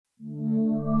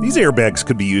These airbags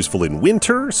could be useful in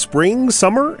winter, spring,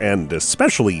 summer, and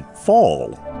especially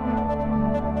fall.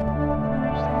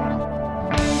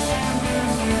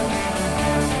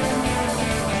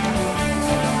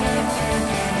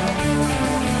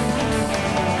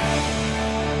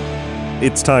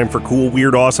 It's time for Cool,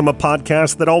 Weird, Awesome, a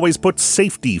podcast that always puts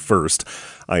safety first.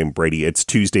 I am Brady. It's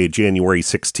Tuesday, January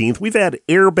 16th. We've had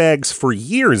airbags for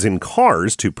years in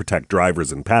cars to protect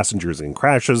drivers and passengers in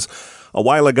crashes. A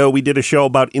while ago, we did a show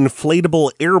about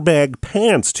inflatable airbag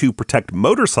pants to protect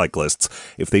motorcyclists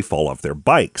if they fall off their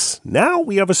bikes. Now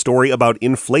we have a story about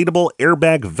inflatable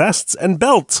airbag vests and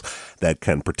belts that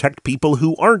can protect people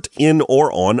who aren't in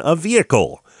or on a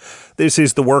vehicle. This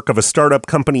is the work of a startup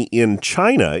company in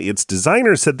China. Its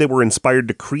designers said they were inspired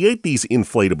to create these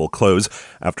inflatable clothes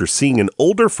after seeing an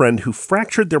older friend who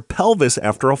fractured their pelvis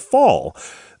after a fall.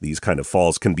 These kind of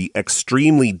falls can be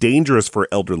extremely dangerous for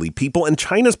elderly people, and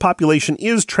China's population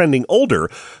is trending older,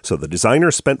 so the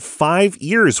designers spent 5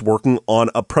 years working on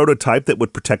a prototype that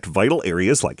would protect vital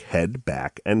areas like head,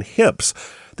 back, and hips.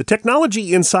 The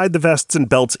technology inside the vests and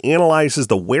belts analyzes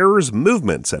the wearer's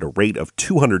movements at a rate of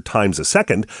 200 times a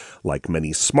second. Like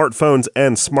many smartphones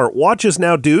and smartwatches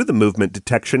now do, the movement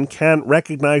detection can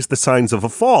recognize the signs of a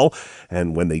fall,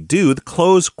 and when they do, the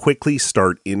clothes quickly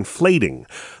start inflating.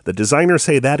 The designers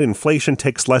say that inflation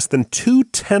takes less than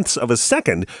 0.2 of a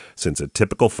second, since a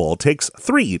typical fall takes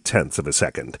 0.3 of a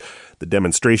second. The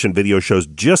demonstration video shows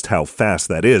just how fast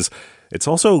that is. It's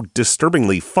also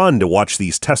disturbingly fun to watch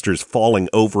these testers falling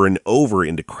over and over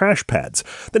into crash pads.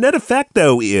 The net effect,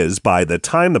 though, is by the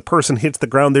time the person hits the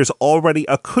ground, there's already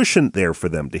a cushion there for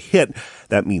them to hit.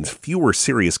 That means fewer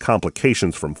serious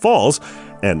complications from falls,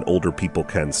 and older people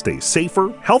can stay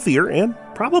safer, healthier, and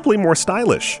probably more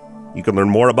stylish. You can learn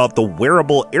more about the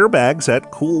wearable airbags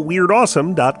at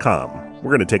coolweirdawesome.com.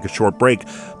 We're going to take a short break,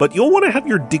 but you'll want to have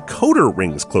your decoder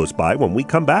rings close by when we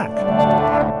come back.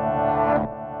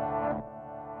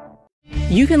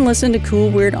 You can listen to Cool,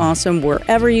 Weird, Awesome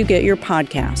wherever you get your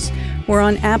podcasts. We're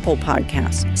on Apple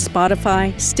Podcasts,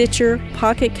 Spotify, Stitcher,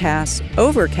 Pocket Casts,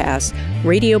 Overcast,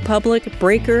 Radio Public,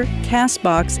 Breaker,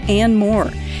 CastBox, and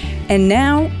more. And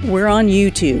now we're on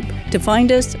YouTube. To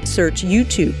find us, search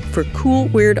YouTube for Cool,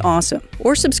 Weird, Awesome,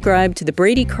 or subscribe to the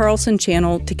Brady Carlson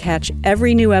channel to catch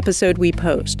every new episode we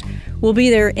post. We'll be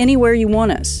there anywhere you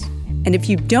want us. And if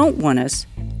you don't want us,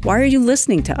 why are you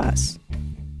listening to us?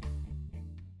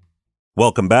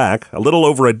 Welcome back. A little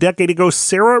over a decade ago,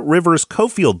 Sarah Rivers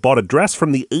Cofield bought a dress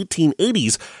from the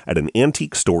 1880s at an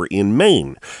antique store in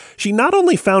Maine. She not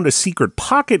only found a secret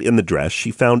pocket in the dress, she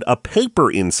found a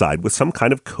paper inside with some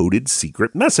kind of coded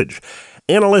secret message.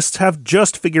 Analysts have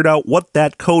just figured out what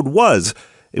that code was.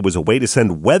 It was a way to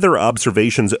send weather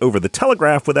observations over the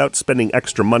telegraph without spending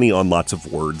extra money on lots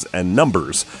of words and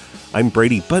numbers. I'm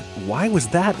Brady, but why was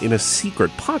that in a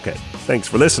secret pocket? Thanks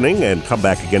for listening, and come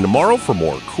back again tomorrow for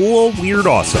more Cool, Weird,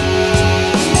 Awesome.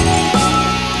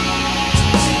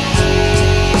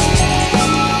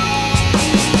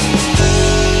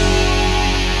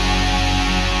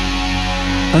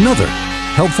 Another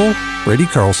helpful Brady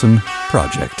Carlson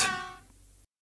project.